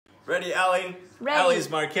Ready, Allie? Ready. Allie's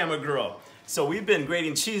my camera girl. So we've been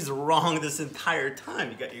grating cheese wrong this entire time.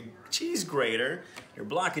 You got your cheese grater, your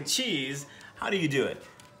block of cheese. How do you do it?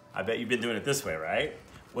 I bet you've been doing it this way, right?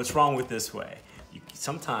 What's wrong with this way?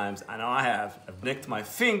 Sometimes, I know I've nicked my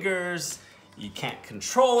fingers. You can't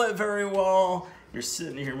control it very well. You're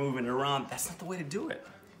sitting here moving it around. That's not the way to do it.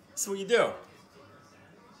 So what you do?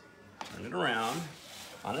 Turn it around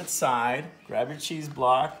on its side, grab your cheese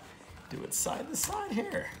block, do it side to side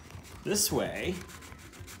here. This way,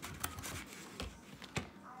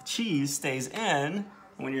 cheese stays in, and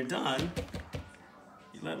when you're done,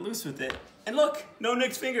 you let loose with it, and look, no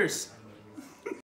nicked fingers.